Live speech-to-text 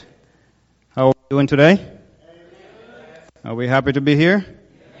How are we doing today? Are we happy to be here?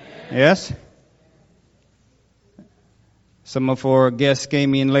 Yes? Some of our guests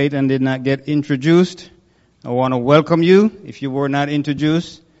came in late and did not get introduced. I want to welcome you if you were not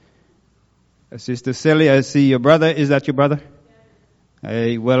introduced. Sister Sally, I see your brother. Is that your brother?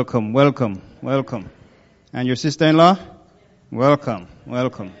 Hey, welcome. And your sister-in-law? Welcome.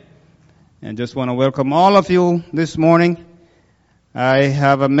 And just want to welcome all of you this morning. I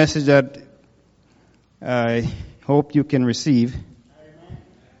have a message that I hope you can receive.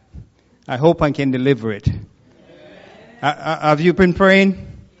 I hope I can deliver it. Have you been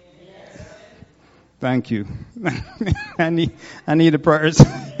praying? Yes. Thank you. I need the prayers.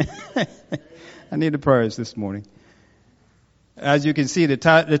 I need the prayers this morning. As you can see, the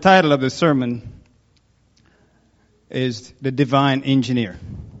title of the sermon is The Divine Engineer.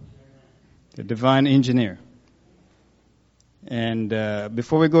 The Divine Engineer. And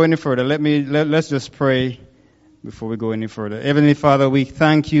before we go any further, let's just pray before we go any further. Heavenly Father, we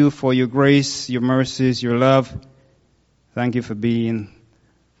thank you for your grace, your mercies, your love. Thank you for being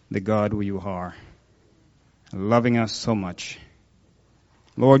the God who you are, loving us so much.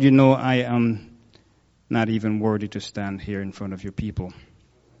 Lord, you know I am not even worthy to stand here in front of your people.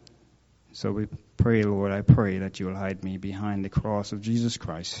 So we pray, Lord, I pray that you will hide me behind the cross of Jesus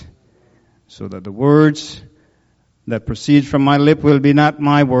Christ, so that the words that proceed from my lip will be not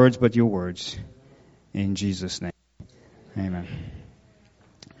my words, but your words. In Jesus' name. Amen.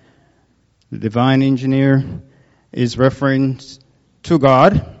 The divine engineer is referring to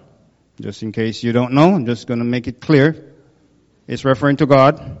God. Just in case you don't know, I'm just going to make it clear. It's referring to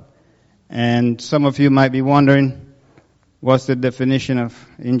God. And some of you might be wondering, what's the definition of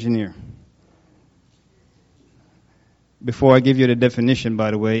engineer? Before I give you the definition, by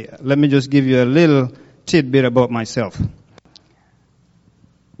the way, let me just give you a little tidbit about myself.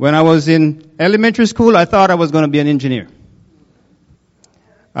 When I was in elementary school, I thought I was going to be an engineer.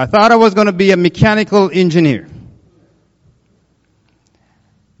 I thought I was going to be a mechanical engineer.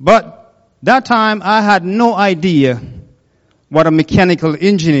 But that time I had no idea what a mechanical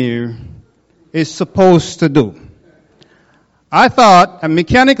engineer is supposed to do. I thought a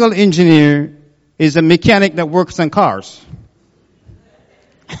mechanical engineer is a mechanic that works on cars.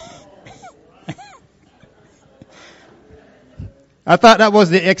 I thought that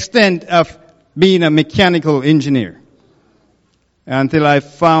was the extent of being a mechanical engineer, until I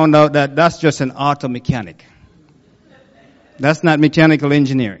found out that that's just an auto mechanic. That's not mechanical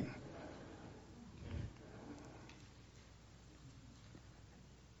engineering.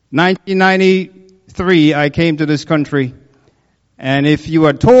 In 1993, I came to this country, and if you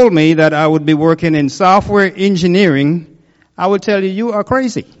had told me that I would be working in software engineering, I would tell you, you are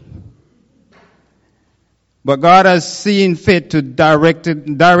crazy. But God has seen fit to direct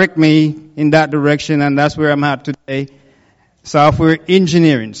me in that direction, and that's where I'm at today. Software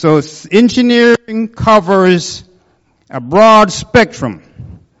engineering. So engineering covers a broad spectrum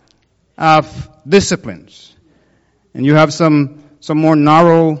of disciplines. And you have some more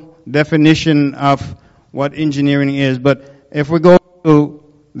narrow definition of what engineering is. But if we go to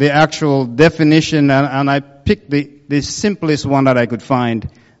the actual definition, and I picked the simplest one that I could find,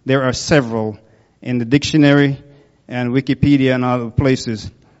 there are several in the dictionary and Wikipedia and other places.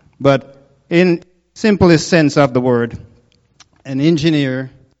 But in simplest sense of the word, an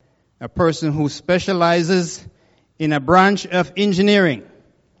engineer, a person who specializes in a branch of engineering.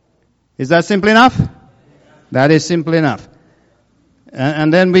 Is that simple enough? That is simple enough.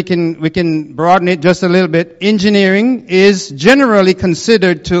 And then we can broaden it just a little bit. Engineering is generally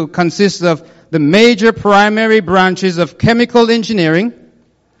considered to consist of the major primary branches of chemical engineering,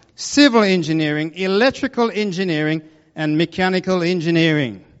 civil engineering, electrical engineering, and mechanical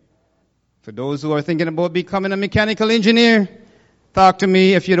engineering. For those who are thinking about becoming a mechanical engineer, talk to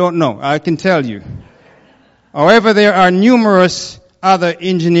me if you don't know. I can tell you. However, there are numerous other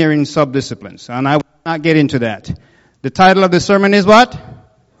engineering subdisciplines, and I will not get into that. The title of the sermon is what?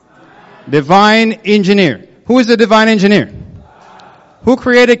 Divine Engineer. Who is the divine engineer? Who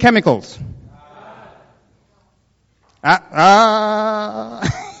created chemicals?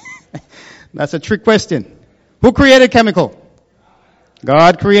 That's a trick question. Who created chemical?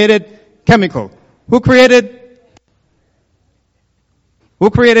 God created chemical. Who created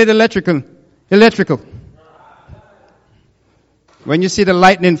electrical? When you see the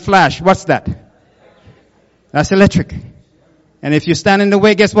lightning flash, what's that? That's electric. And if you stand in the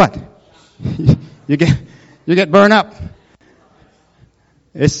way, guess what? you get burned up.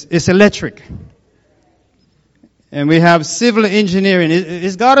 It's electric. And we have civil engineering.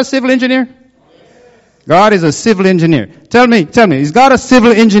 Is God a civil engineer? God is a civil engineer. Tell me, is God a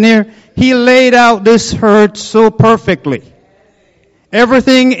civil engineer? He laid out this earth so perfectly.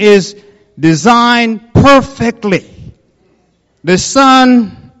 Everything is designed perfectly. The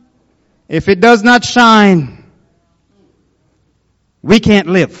sun, if it does not shine, we can't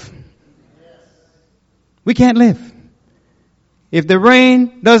live. We can't live. If the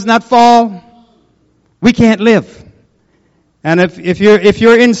rain does not fall, we can't live. And if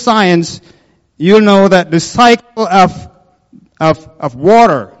you're in science, you'll know that the cycle of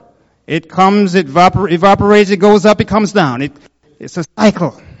water, it comes, it evaporates, it goes up, it comes down. It's a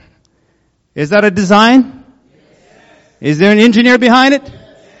cycle. Is that a design? Is there an engineer behind it?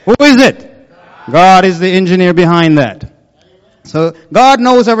 Who is it? God is the engineer behind that. So God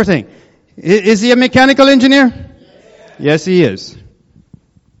knows everything. Is he a mechanical engineer? Yes, he is.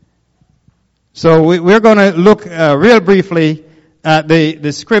 So we're going to look real briefly at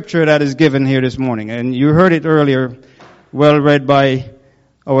the scripture that is given here this morning. And you heard it earlier, well read by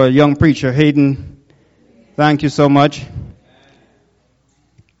our young preacher, Hayden. Thank you so much.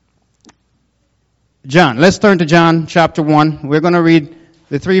 John. Let's turn to John chapter 1. We're going to read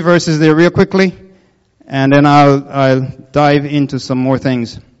the 3 verses there real quickly, and then I'll dive into some more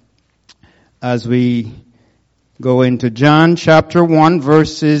things as we go into John chapter 1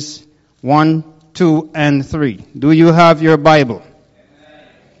 verses 1, 2, and 3. Do you have your Bible?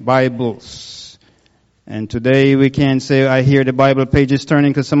 Bibles. And today we can't say I hear the Bible pages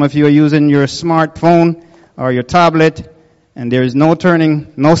turning because some of you are using your smartphone or your tablet, and there is no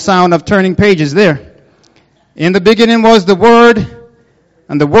sound of turning pages there. In the beginning was the Word,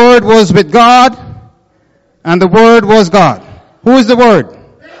 and the Word was with God, and the Word was God. Who is the Word?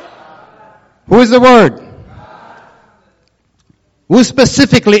 Who is the Word? Who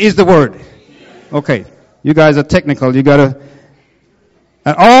specifically is the Word? Okay, you guys are technical. You gotta.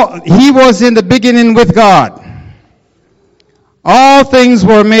 He was in the beginning with God. All things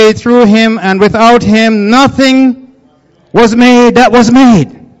were made through Him, and without Him nothing was made that was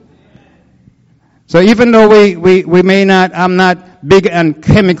made. So even though we may not, I'm not big and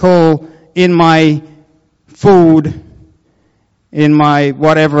chemical in my food, in my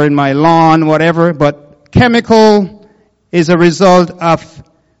whatever, in my lawn, whatever, but chemical is a result of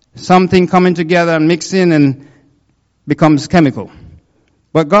something coming together and mixing and becomes chemical.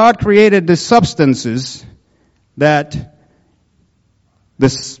 But God created the substances that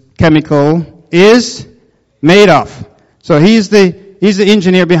this chemical is made of. So He's the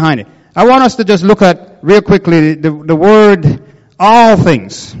engineer behind it. I want us to just look at real quickly the word all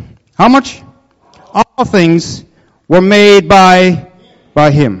things. How much? All things were made by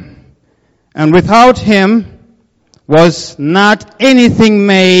Him. And without Him was not anything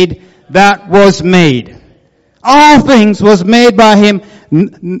made that was made. All things was made by Him.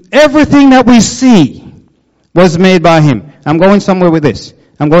 Everything that we see was made by Him. I'm going somewhere with this.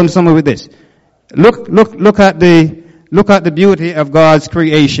 Look at the beauty of God's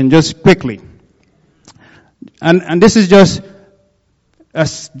creation just quickly. And this is just a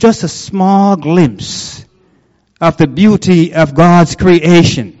small glimpse of the beauty of God's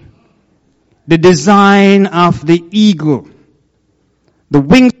creation. The design of the eagle. The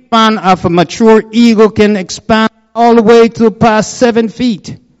wingspan of a mature eagle can expand all the way to past 7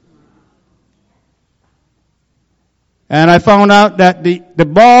 feet. And I found out that the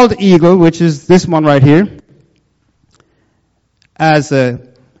bald eagle, which is this one right here, has a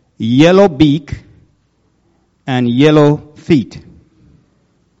yellow beak and yellow feet.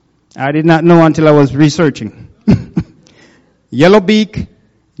 I did not know until I was researching. Yellow beak,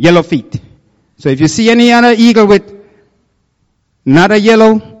 yellow feet. So if you see any other eagle with not a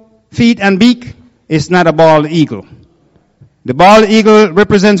yellow feet and beak, it's not a bald eagle. The bald eagle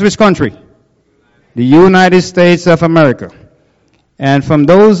represents which country? The United States of America. And from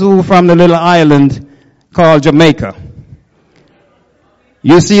those who from the little island called Jamaica.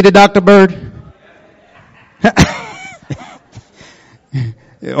 You see the Dr. Bird?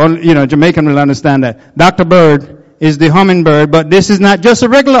 Jamaican will understand that. Dr. Bird is the hummingbird, but this is not just a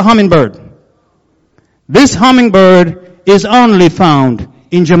regular hummingbird. This hummingbird is only found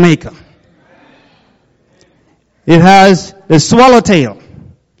in Jamaica. It has the swallowtail.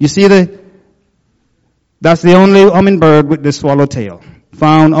 You see that's the only hummingbird with the swallowtail.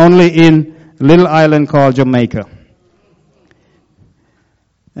 Found only in a little island called Jamaica.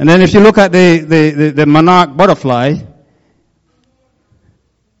 And then if you look at the monarch butterfly,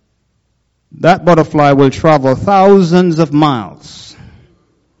 that butterfly will travel thousands of miles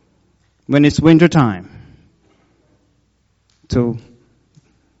when it's winter time to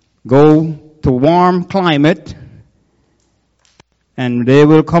go to warm climate, and they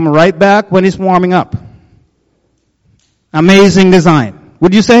will come right back when it's warming up. Amazing design.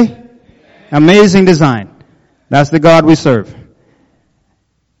 Would you say? Amazing design. That's the God we serve.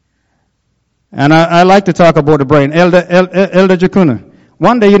 And I like to talk about the brain. Elder Jacuna,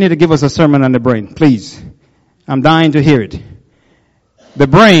 one day you need to give us a sermon on the brain, please. I'm dying to hear it. The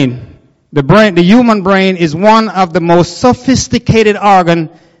human brain is one of the most sophisticated organ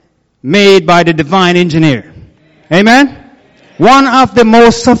made by the divine engineer. Amen? One of the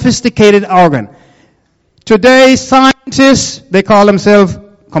most sophisticated organ. Today, scientists, they call themselves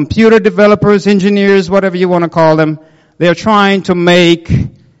computer developers, engineers, whatever you want to call them. They're trying to make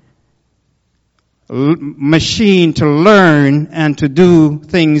machine to learn and to do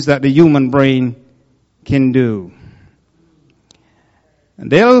things that the human brain can do. And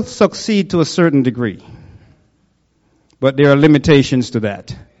they'll succeed to a certain degree. But there are limitations to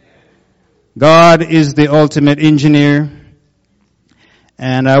that. God is the ultimate engineer.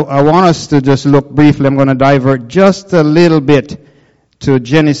 And I want us to just look briefly. I'm going to divert just a little bit to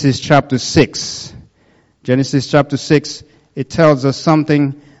Genesis chapter 6. Genesis chapter 6, it tells us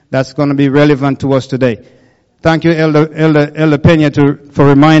something that's going to be relevant to us today. Thank you, Elder Pena, for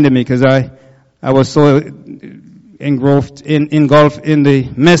reminding me, because I was so engulfed in the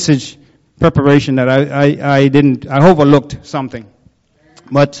message preparation that I overlooked something.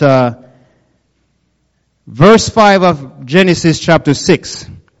 But verse 5 of Genesis chapter 6.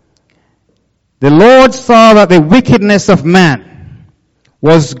 The Lord saw that the wickedness of man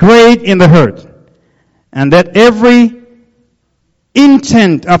was great in the earth, and that every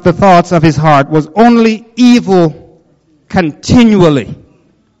intent of the thoughts of his heart was only evil continually.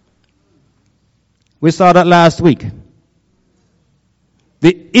 We saw that last week.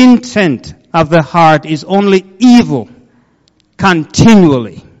 The intent of the heart is only evil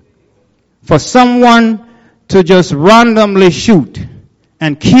continually. For someone to just randomly shoot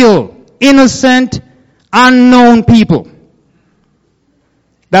and kill innocent, unknown people.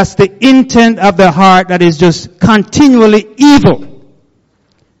 That's the intent of the heart that is just continually evil.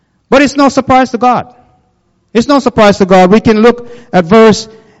 But it's no surprise to God. It's no surprise to God. We can look at verse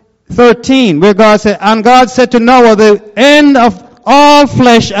 13 where God said, and God said to Noah, the end of all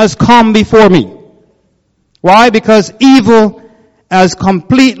flesh has come before me. Why? Because evil has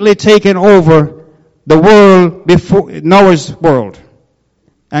completely taken over the world before Noah's world.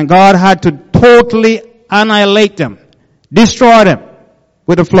 And God had to totally annihilate them, destroy them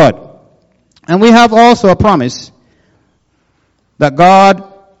with a flood. And we have also a promise that God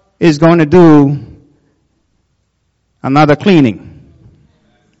is going to do another cleaning.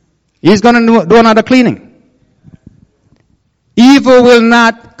 He's going to do another cleaning. Evil will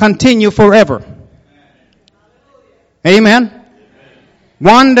not continue forever. Amen.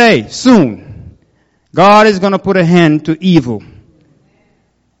 One day, soon, God is going to put an end to evil.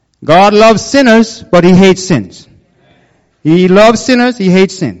 God loves sinners, but He hates sins. He loves sinners, He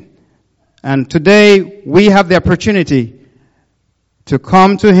hates sin. And today, we have the opportunity to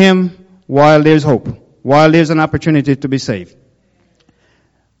come to Him while there's hope, while there's an opportunity to be saved.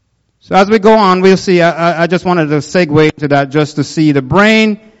 So as we go on, we'll see, I just wanted to segue into that just to see the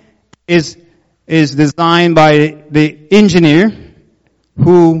brain is designed by the engineer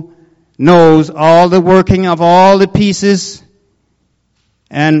who knows all the working of all the pieces.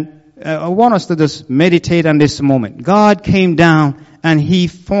 And I want us to just meditate on this moment. God came down and He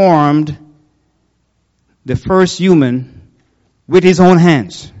formed the first human with His own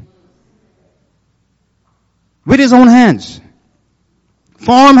hands. With His own hands.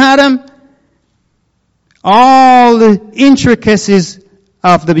 Formed Adam. All the intricacies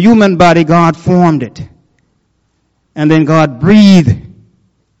of the human body, God formed it. And then God breathed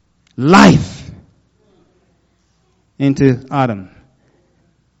life into Adam.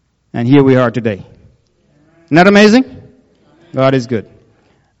 And here we are today. Isn't that amazing? God is good.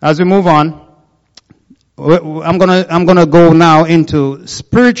 As we move on, I'm gonna go now into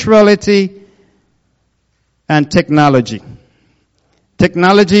spirituality and technology.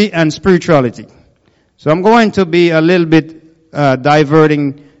 Technology and spirituality. So I'm going to be a little bit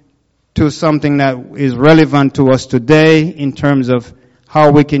diverting to something that is relevant to us today in terms of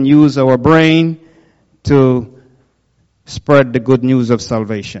how we can use our brain to spread the good news of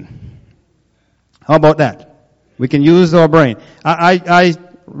salvation. How about that? We can use our brain. I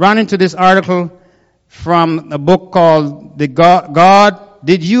ran into this article from a book called God,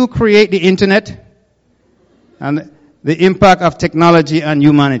 Did You Create the Internet? And the Impact of Technology on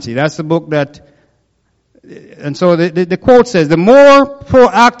Humanity. That's the book that, and so the quote says, the more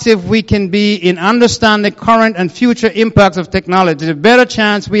proactive we can be in understanding current and future impacts of technology, the better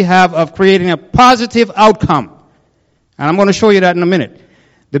chance we have of creating a positive outcome. And I'm going to show you that in a minute.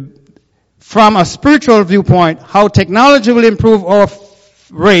 from a spiritual viewpoint, how technology will improve our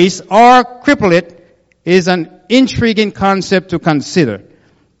race or cripple it is an intriguing concept to consider.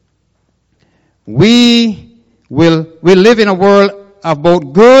 We live in a world of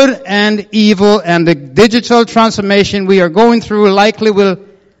both good and evil, and the digital transformation we are going through likely will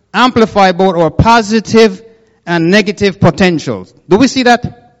amplify both our positive and negative potentials. Do we see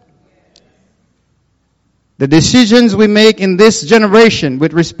that? The decisions we make in this generation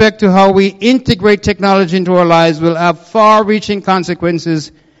with respect to how we integrate technology into our lives will have far-reaching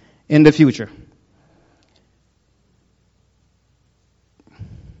consequences in the future.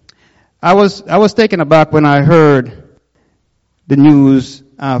 I was taken aback when I heard the news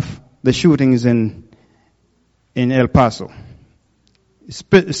of the shootings in El Paso.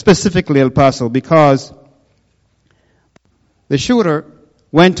 Specifically El Paso, because the shooter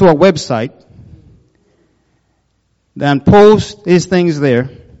went to a website and post his things there.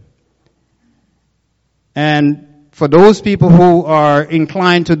 And for those people who are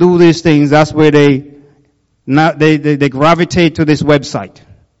inclined to do these things, that's where they gravitate to this website.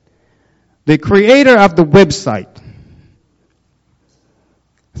 The creator of the website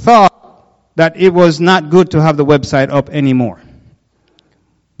thought that it was not good to have the website up anymore.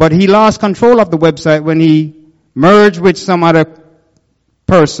 But he lost control of the website when he merged with some other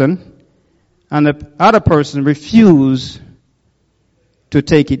person, and the other person refused to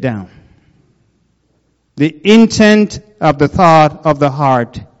take it down. The intent of the thought of the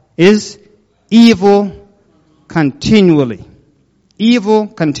heart is evil continually. Evil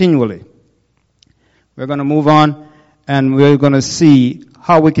continually. We're going to move on, and we're going to see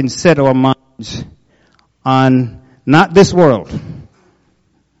how we can set our minds on not this world.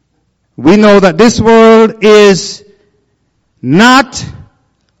 We know that this world is not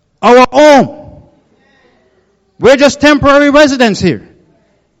our own. We're just temporary residents here.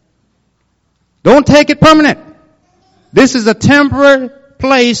 Don't take it permanent. This is a temporary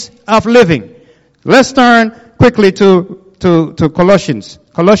place of living. Let's turn quickly to Colossians.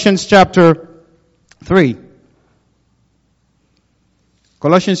 Colossians chapter 3.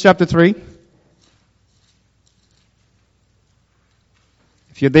 Colossians chapter 3.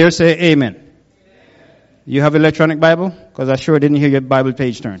 If you're there, say amen. You have electronic Bible? Because I sure didn't hear your Bible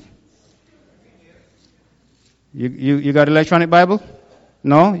page turn. You got electronic Bible?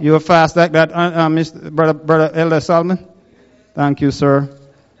 No? You were fast like that, Mr. Brother Elder Solomon? Thank you, sir.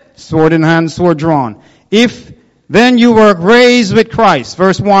 Sword in hand, sword drawn. If then you were raised with Christ,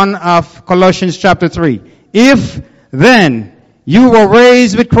 verse 1 of Colossians chapter 3. If then you were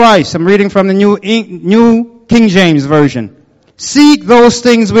raised with Christ, I'm reading from the New King James Version. Seek those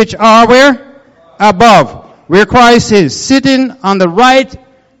things which are where? Above. Where Christ is, sitting on the right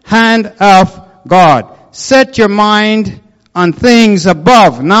hand of God. Set your mind on things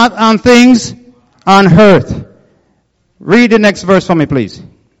above, not on things on earth. Read the next verse for me, please.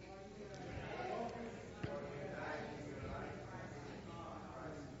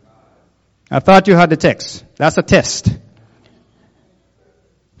 I thought you had the text. That's a test.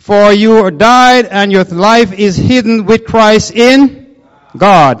 For you died and your life is hidden with Christ in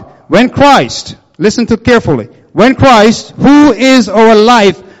God. When Christ, listen to carefully, when Christ, who is our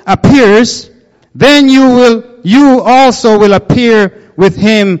life, appears, then you also will appear with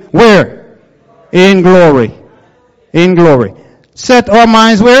him where? In glory. In glory. Set our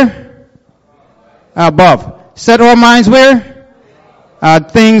minds where? Above. Set our minds where?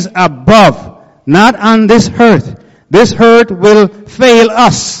 Things above. Not on this earth. This earth will fail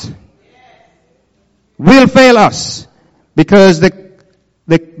us. Will fail us. Because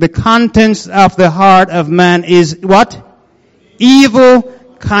the contents of the heart of man is what? Evil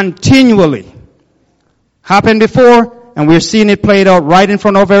continually. Happened before, and we're seeing it played out right in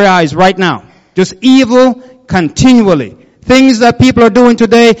front of our eyes right now. Just evil continually. Things that people are doing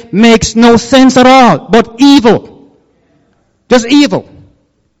today makes no sense at all, but evil. Just evil.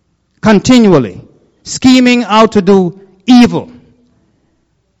 Continually. Scheming out to do evil.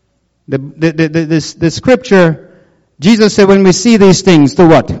 The scripture, Jesus said when we see these things, do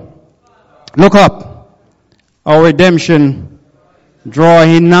what? Look up. Our redemption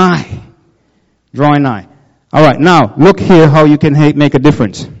drawing nigh. Drawing nigh. All right, now look here how you can make a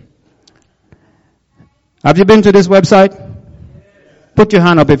difference. Have you been to this website? Put your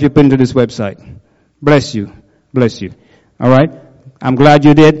hand up if you've been to this website. Bless you. Bless you. All right? I'm glad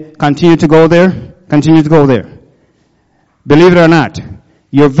you did. Continue to go there. Continue to go there. Believe it or not,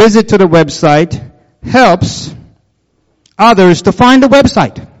 your visit to the website helps others to find the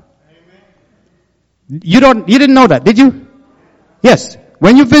website. You didn't know that, did you? Yes.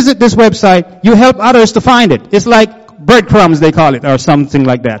 When you visit this website, you help others to find it. It's like breadcrumbs, they call it, or something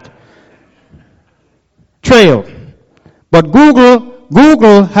like that. trail. But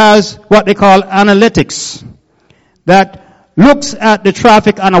Google has what they call analytics that looks at the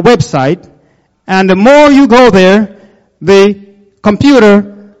traffic on a website, and the more you go there, the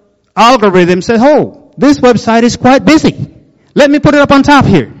computer algorithm says, oh, this website is quite busy. Let me put it up on top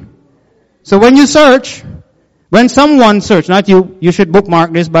here. So when you search, when someone search, not you, you should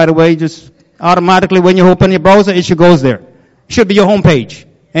bookmark this, by the way, just automatically when you open your browser, it should goes there. It should be your home page.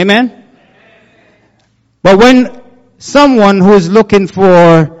 Amen? But when someone who is looking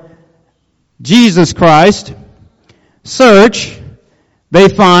for Jesus Christ search, they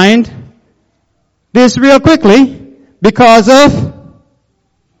find this real quickly because of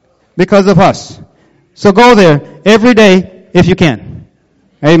us. So go there every day if you can.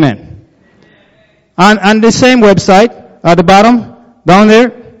 Amen. On the same website, at the bottom, down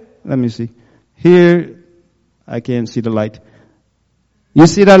there, let me see. Here, I can't see the light. You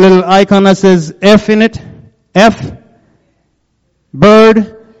see that little icon that says F in it? F,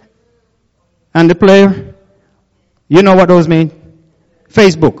 bird, and the player. You know what those mean?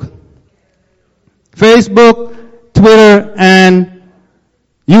 Facebook. Facebook, Twitter, and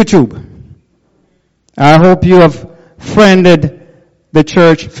YouTube. I hope you have friended the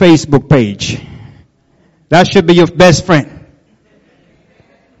church Facebook page. That should be your best friend.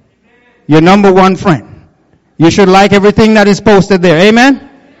 Your number one friend. You should like everything that is posted there. Amen?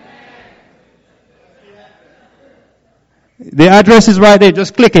 The address is right there.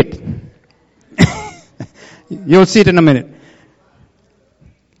 Just click it. You'll see it in a minute.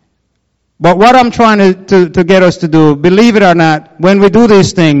 But what I'm trying to get us to do, believe it or not, when we do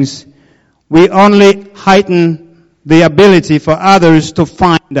these things, we only heighten the ability for others to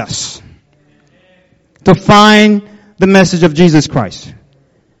find us. To find the message of Jesus Christ.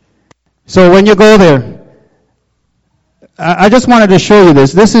 So when you go there, I just wanted to show you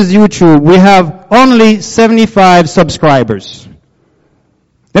this. This is YouTube. We have only 75 subscribers.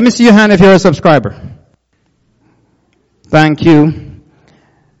 Let me see your hand if you're a subscriber. Thank you.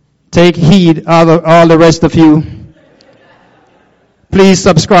 Take heed, all the rest of you. Please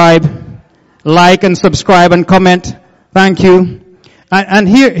subscribe. Like and subscribe and comment. Thank you. And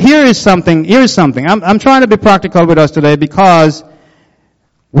here is something. I'm trying to be practical with us today because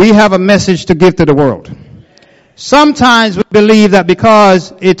we have a message to give to the world. Sometimes we believe that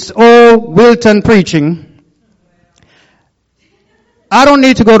because it's old Wilton preaching, I don't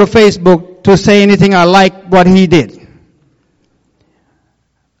need to go to Facebook to say anything I like what he did.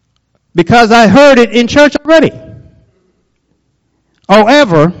 Because I heard it in church already.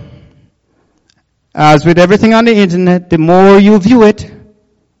 However, as with everything on the internet, the more you view it,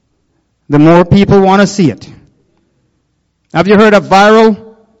 the more people want to see it. Have you heard of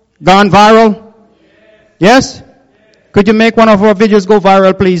viral? Gone viral? Yes? Could you make one of our videos go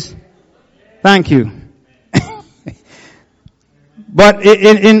viral, please? Thank you. But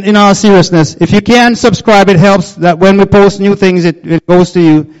in all seriousness, if you can subscribe, it helps that when we post new things, it goes to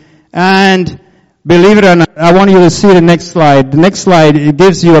you. And believe it or not, I want you to see the next slide. The next slide, it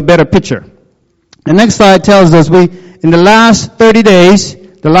gives you a better picture. The next slide tells us in the last 30 days,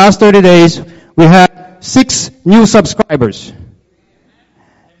 we had 6 new subscribers.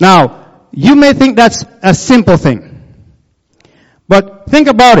 Now, you may think that's a simple thing. But think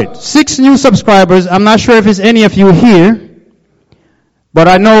about it. 6 new subscribers. I'm not sure if it's any of you here, but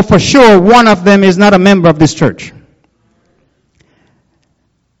I know for sure one of them is not a member of this church.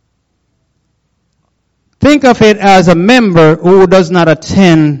 Think of it as a member who does not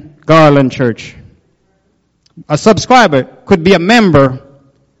attend Garland Church. A subscriber could be a member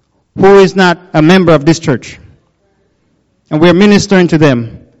who is not a member of this church. And we're ministering to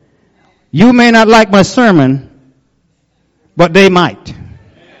them. You may not like my sermon, but they might.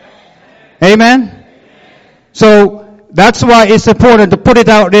 Amen? So that's why it's important to put it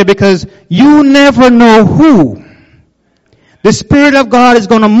out there, because you never know who the Spirit of God is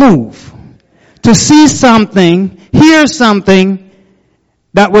going to move to see something, hear something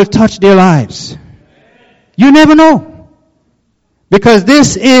that will touch their lives. You never know. Because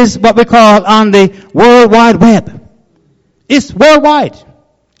this is what we call on the World Wide Web. It's worldwide.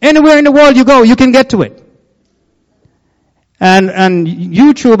 Anywhere in the world you go, you can get to it. And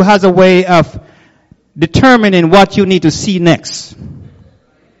YouTube has a way of determining what you need to see next.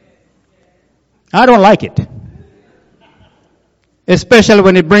 I don't like it. Especially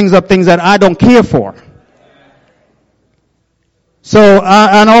when it brings up things that I don't care for. So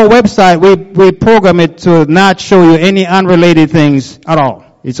on our website, we program it to not show you any unrelated things at all.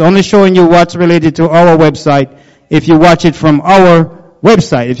 It's only showing you what's related to our website if you watch it from our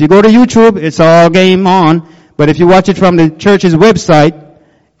website. If you go to YouTube, it's all game on. But if you watch it from the church's website,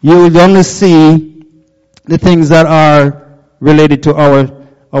 you will only see the things that are related to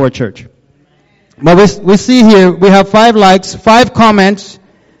our church. But we see here, we have 5 likes, 5 comments,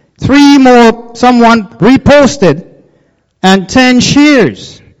 3 more, someone reposted, and 10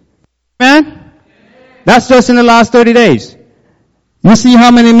 shares. Amen? That's just in the last 30 days. You see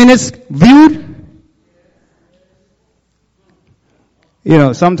how many minutes viewed? You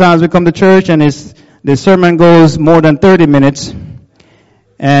know, sometimes we come to church and the sermon goes more than 30 minutes,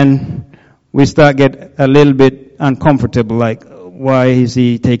 and we start get a little bit uncomfortable, like, why is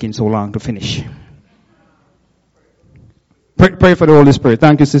he taking so long to finish? Pray for the Holy Spirit.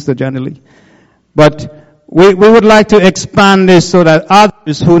 Thank you, Sister Janely. But we would like to expand this so that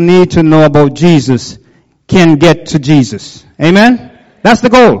others who need to know about Jesus can get to Jesus. Amen? That's the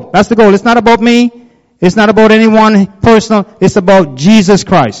goal. That's the goal. It's not about me. It's not about anyone personal. It's about Jesus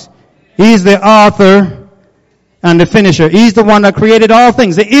Christ. He's the author and the finisher. He's the one that created all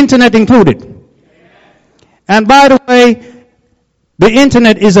things, the internet included. And by the way, the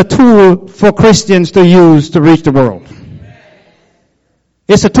internet is a tool for Christians to use to reach the world.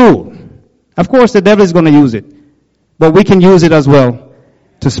 It's a tool. Of course, the devil is going to use it. But we can use it as well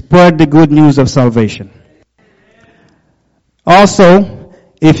to spread the good news of salvation. Also,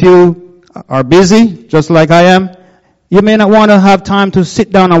 if you are busy, just like I am, you may not want to have time to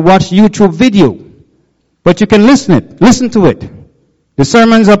sit down and watch YouTube video. But you can listen to it. The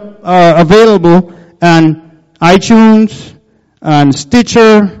sermons are available on iTunes, and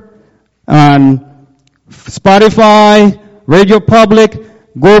Stitcher, and Spotify, Radio Public,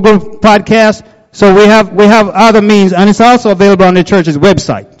 Google Podcast. So we have other means, and it's also available on the church's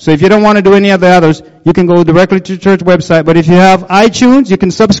website. So if you don't want to do any of the others, you can go directly to the church website. But if you have iTunes, you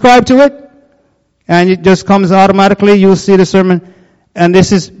can subscribe to it, and it just comes automatically. You'll see the sermon. And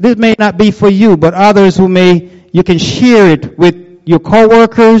this may not be for you, but others you can share it with your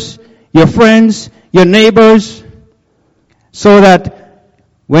coworkers, your friends, your neighbors, so that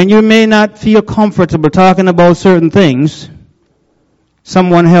when you may not feel comfortable talking about certain things,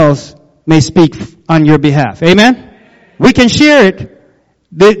 someone else may speak on your behalf. Amen? We can share it.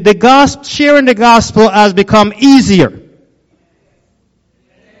 The gospel, sharing the gospel has become easier.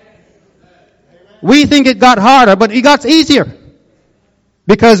 We think it got harder, but it got easier.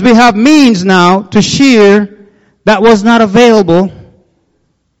 Because we have means now to share that was not available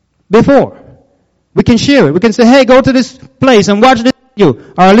before. We can share it. We can say, hey, go to this place and watch this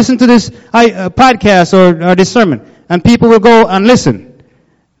video, or listen to this podcast or this sermon. And people will go and listen.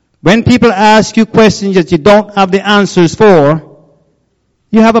 When people ask you questions that you don't have the answers for,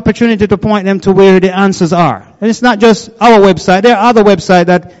 you have opportunity to point them to where the answers are. And it's not just our website. There are other websites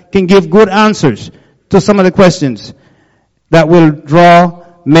that can give good answers to some of the questions that will draw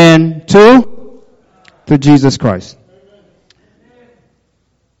men to Jesus Christ.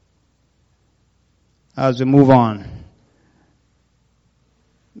 As we move on,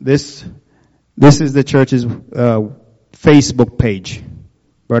 this is the church's Facebook page.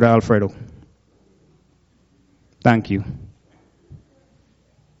 Brother Alfredo. Thank you.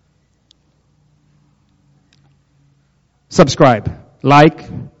 Subscribe, like,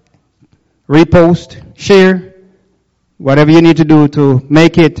 repost, share, whatever you need to do to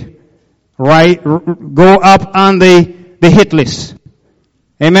make it right, go up on the hit list.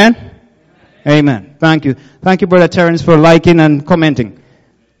 Amen? Amen. Thank you. Thank you, Brother Terrence, for liking and commenting.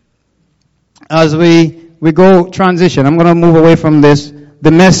 As we go transition, I'm going to move away from this. The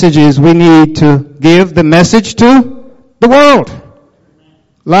message is we need to give the message to the world.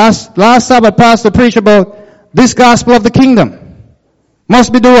 Last Sabbath, Pastor preached about this gospel of the kingdom.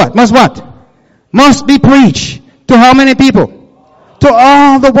 Must be do what? Must what? Must be preached. To how many people? To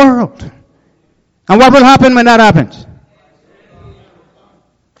all the world. And what will happen when that happens?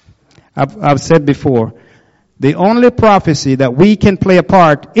 I've said before, the only prophecy that we can play a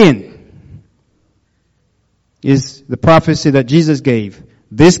part in is the prophecy that Jesus gave.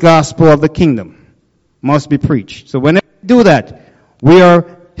 This gospel of the kingdom must be preached. So whenever we do that, we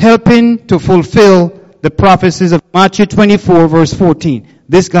are helping to fulfill the prophecies of Matthew 24 verse 14.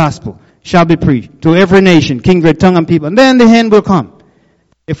 This gospel shall be preached to every nation, kindred, tongue, and people. And then the end will come.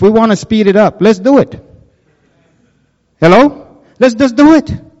 If we want to speed it up, let's do it. Hello? Let's just do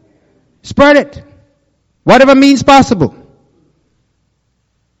it. Spread it. Whatever means possible.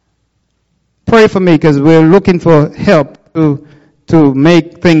 Pray for me, because we're looking for help to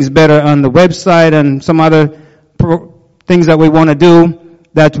make things better on the website and some other things that we want to do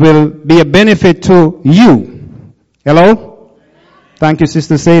that will be a benefit to you. Hello? Thank you,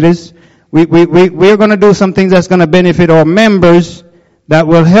 Sister Sadis. We're going to do some things that's going to benefit our members that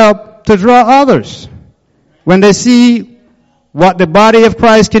will help to draw others. When they see what the body of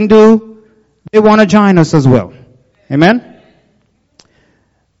Christ can do, they want to join us as well. Amen?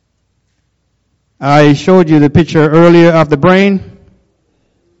 I showed you the picture earlier of the brain.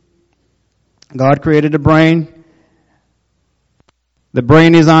 God created the brain. The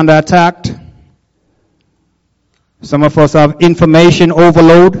brain is under attack. Some of us have information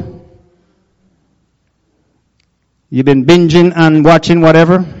overload. You've been binging and watching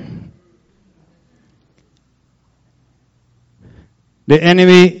whatever. The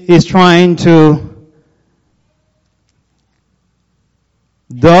enemy is trying to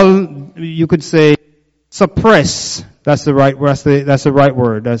dull, you could say, suppress. That's the right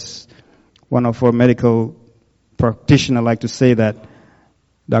word. That's one of our medical practitioners like to say that.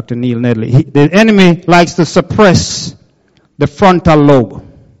 Dr. Neil Nedley. The enemy likes to suppress the frontal lobe.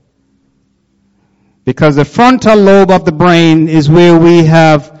 Because the frontal lobe of the brain is where we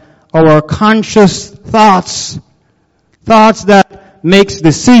have our conscious thoughts. Thoughts that makes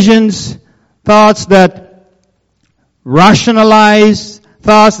decisions. Thoughts that rationalize.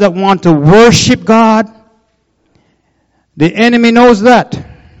 Thoughts that want to worship God. The enemy knows that.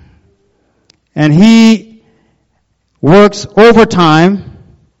 And he works overtime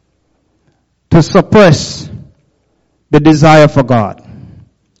to suppress the desire for God.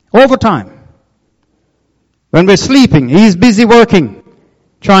 Over time. When we're sleeping, he's busy working,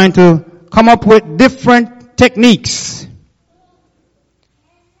 trying to come up with different techniques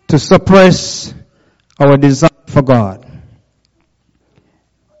to suppress our desire for God.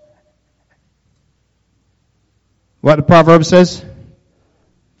 What the Proverbs says?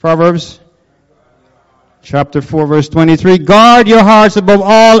 Proverbs chapter 4, verse 23. Guard your hearts above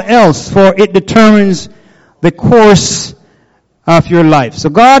all else, for it determines the course of your life. So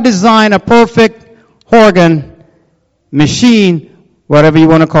God designed a perfect organ, machine, whatever you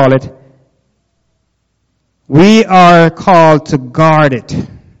want to call it. We are called to guard it.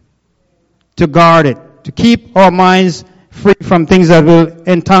 To guard it. To keep our minds free from things that will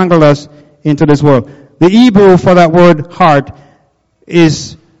entangle us into this world. The Hebrew for that word heart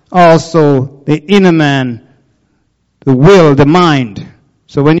is also the inner man, the will, the mind.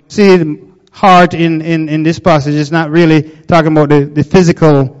 So when you see the heart in this passage, it's not really talking about the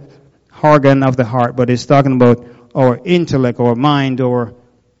physical organ of the heart, but it's talking about our intellect, our mind, our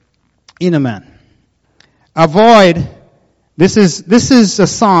inner man. Avoid, this is a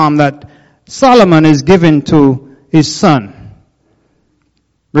psalm that Solomon is given to his son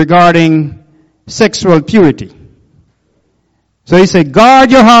regarding sexual purity. So he said,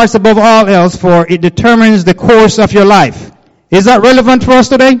 guard your hearts above all else, for it determines the course of your life. Is that relevant for us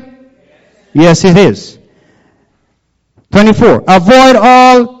today? Yes, it is. 24. Avoid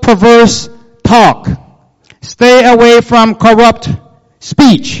all perverse talk. Stay away from corrupt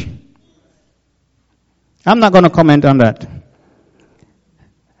speech. I'm not going to comment on that.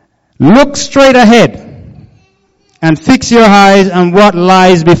 Look straight ahead and fix your eyes on what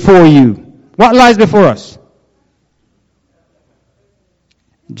lies before you. What lies before us?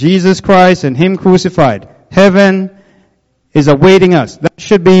 Jesus Christ and Him crucified. Heaven is awaiting us. That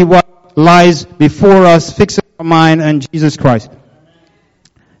should be what lies before us. Fix our mind on Jesus Christ.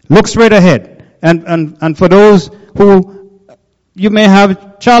 Look straight ahead. And for those who you may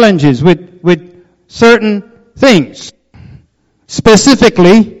have challenges with certain things,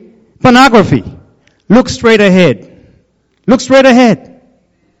 specifically pornography. Look straight ahead. Look straight ahead.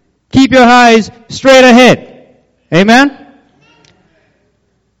 Keep your eyes straight ahead. Amen?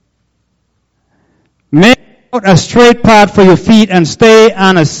 Make out a straight path for your feet and stay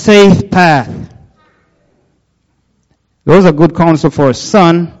on a safe path. Those are good counsel for a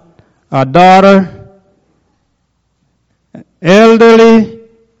son, a daughter, elderly,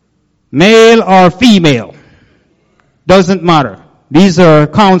 male or female. Doesn't matter. These are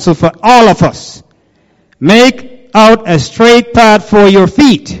counsel for all of us. Make out a straight path for your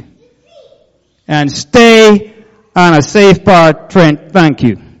feet and stay on a safe path. Trent, thank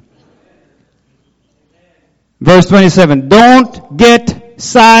you. Verse 27. Don't get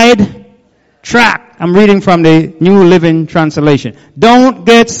sidetracked. I'm reading from the New Living Translation. Don't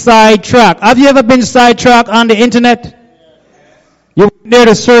get sidetracked. Have you ever been sidetracked on the internet? You went there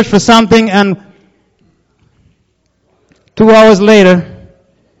to search for something and 2 hours later,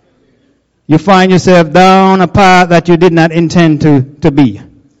 you find yourself down a path that you did not intend to be.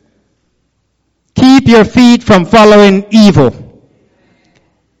 Keep your feet from following evil.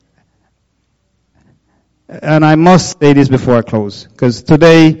 And I must say this before I close, because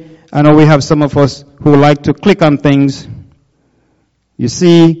today I know we have some of us who like to click on things. You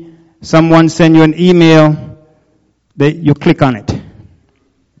see someone send you an email, you click on it.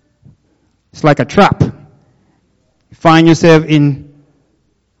 It's like a trap. You find yourself in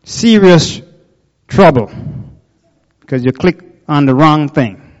serious trouble because you click on the wrong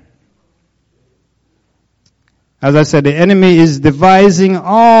thing. As I said, the enemy is devising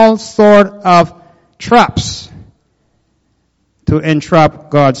all sort of traps to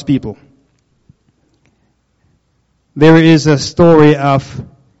entrap God's people. There is a story of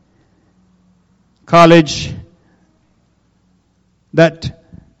college that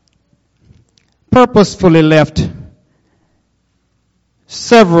purposefully left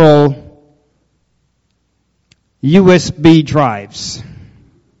several USB drives.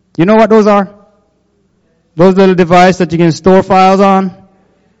 You know what those are? Those little devices that you can store files on.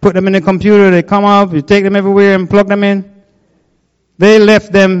 Put them in the computer, they come up, you take them everywhere and plug them in. They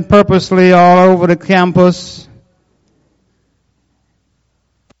left them purposely all over the campus.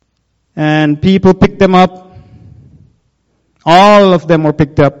 And people picked them up. All of them were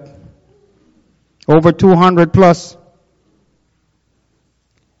picked up. Over 200 plus.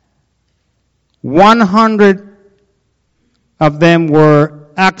 100 of them were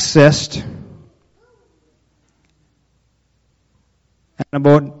accessed. And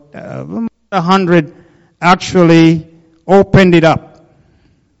about 100 actually opened it up.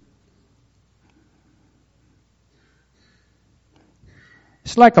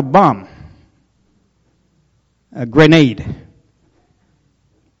 It's like a bomb, a grenade.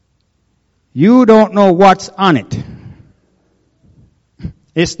 You don't know what's on it.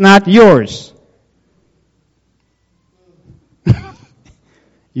 It's not yours.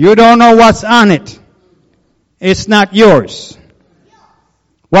 You don't know what's on it. It's not yours.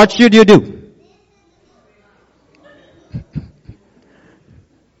 What should you do?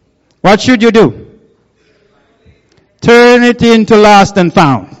 What should you do? Turn it into lost and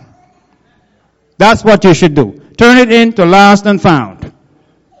found. That's what you should do. Turn it into lost and found.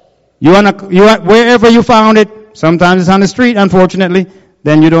 Wherever you found it, sometimes it's on the street, unfortunately,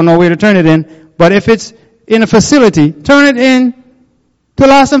 then you don't know where to turn it in. But if it's in a facility, turn it in to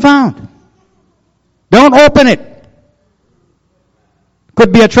lost and found. Don't open it.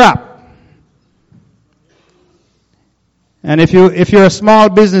 Could be a trap. And if you're a small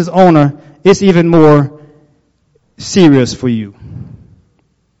business owner, it's even more serious for you.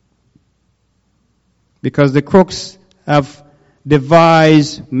 Because the crooks have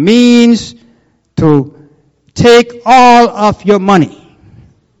devised means to take all of your money.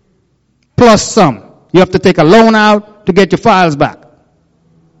 Plus some. You have to take a loan out to get your files back.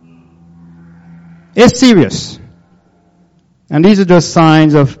 It's serious. And these are just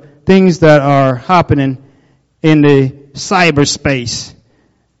signs of things that are happening in the cyberspace.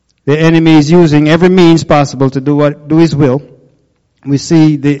 The enemy is using every means possible to do his will. We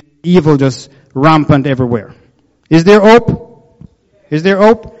see the evil just rampant everywhere. Is there hope? Is there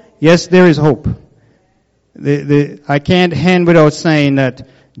hope? Yes, there is hope. I can't end without saying that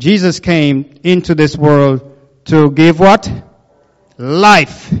Jesus came into this world to give what?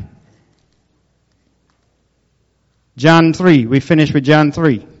 Life. John 3. We finish with John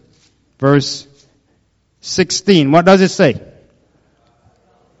 3. Verse 16. What does it say?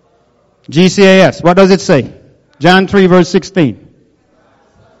 GCAS. What does it say? John 3 verse 16.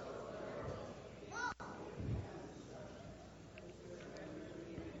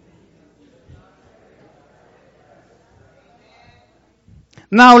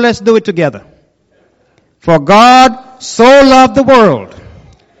 Now let's do it together. For God so loved the world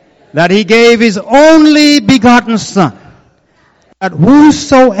that he gave his only begotten Son, that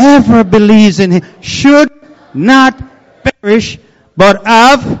whosoever believes in him should not perish, but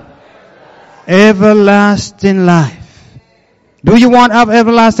have everlasting life. Do you want to have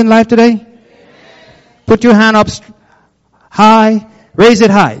everlasting life today? Put your hand up high. Raise it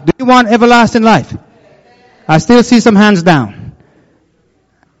high. Do you want everlasting life? I still see some hands down.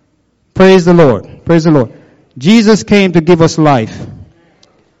 Praise the Lord. Praise the Lord. Jesus came to give us life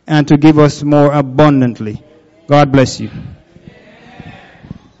and to give us more abundantly. God bless you.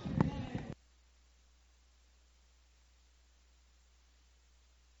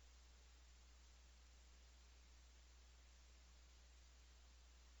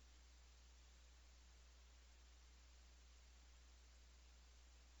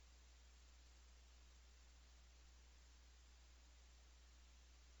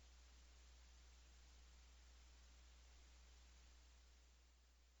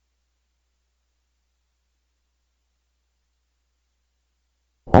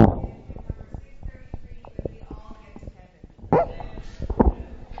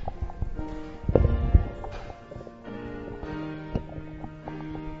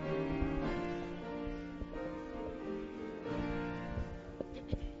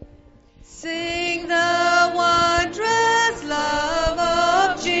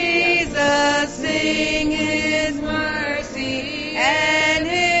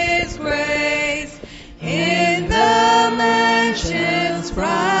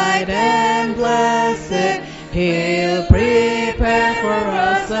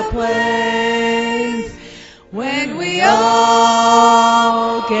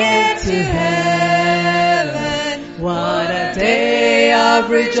 to heaven. What a day of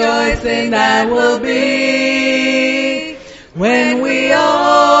rejoicing that will be when we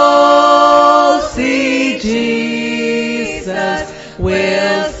all see Jesus.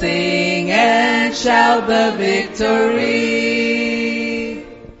 We'll sing and shout the victory.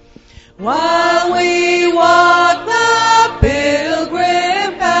 While we walk the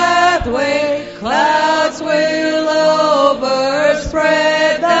pilgrim pathway, clouds will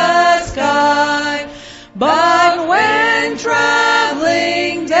overspread the sky. But when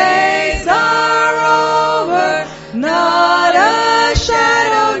traveling days are over, not a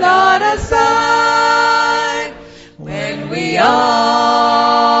shadow, not a sign. When we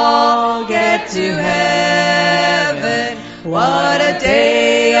all get to heaven, what a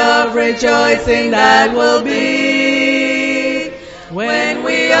day of rejoicing that will be. When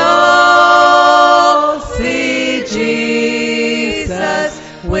we all see Jesus,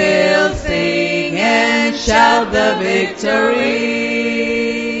 we'll sing and shout the victory.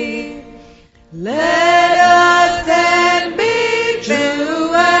 Let us then be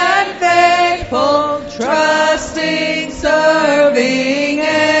true and faithful, trusting, serving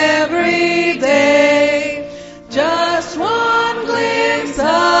every day. Just one glimpse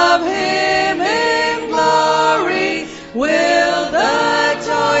of Him in glory will the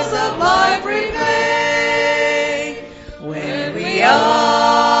joys of life repay. When we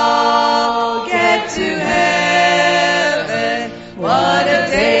all get to heaven, what a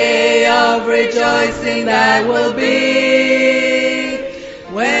day of rejoicing that will be.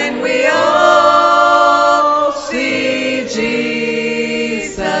 When we all see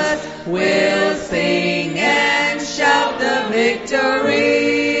Jesus, we'll sing and shout the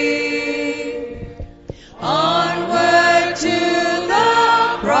victory. Onward to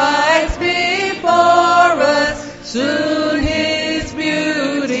the prize before us, soon His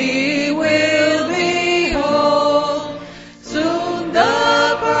beauty will behold. Soon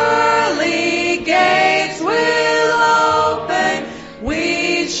the pearly gates will open,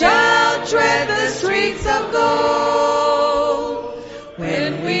 we shall tread the streets of gold.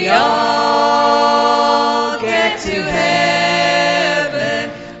 When we all get to heaven,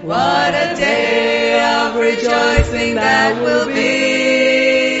 what a day of rejoicing that will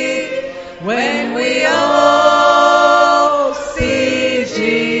be. When we all see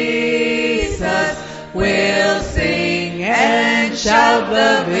Jesus, we'll sing and shout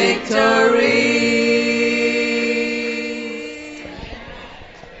the victory.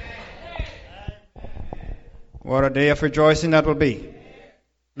 What a day of rejoicing that will be.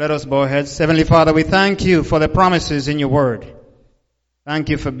 Let us bow our heads. Heavenly Father, we thank you for the promises in your word. Thank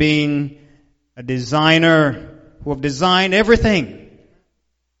you for being a designer who have designed everything,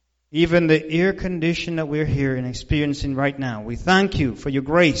 even the air condition that we're here and experiencing right now. We thank you for your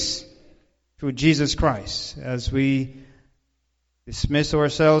grace through Jesus Christ. As we dismiss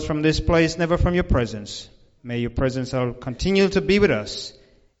ourselves from this place, never from your presence, may your presence continue to be with us,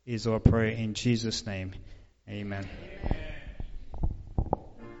 is our prayer in Jesus' name. Amen.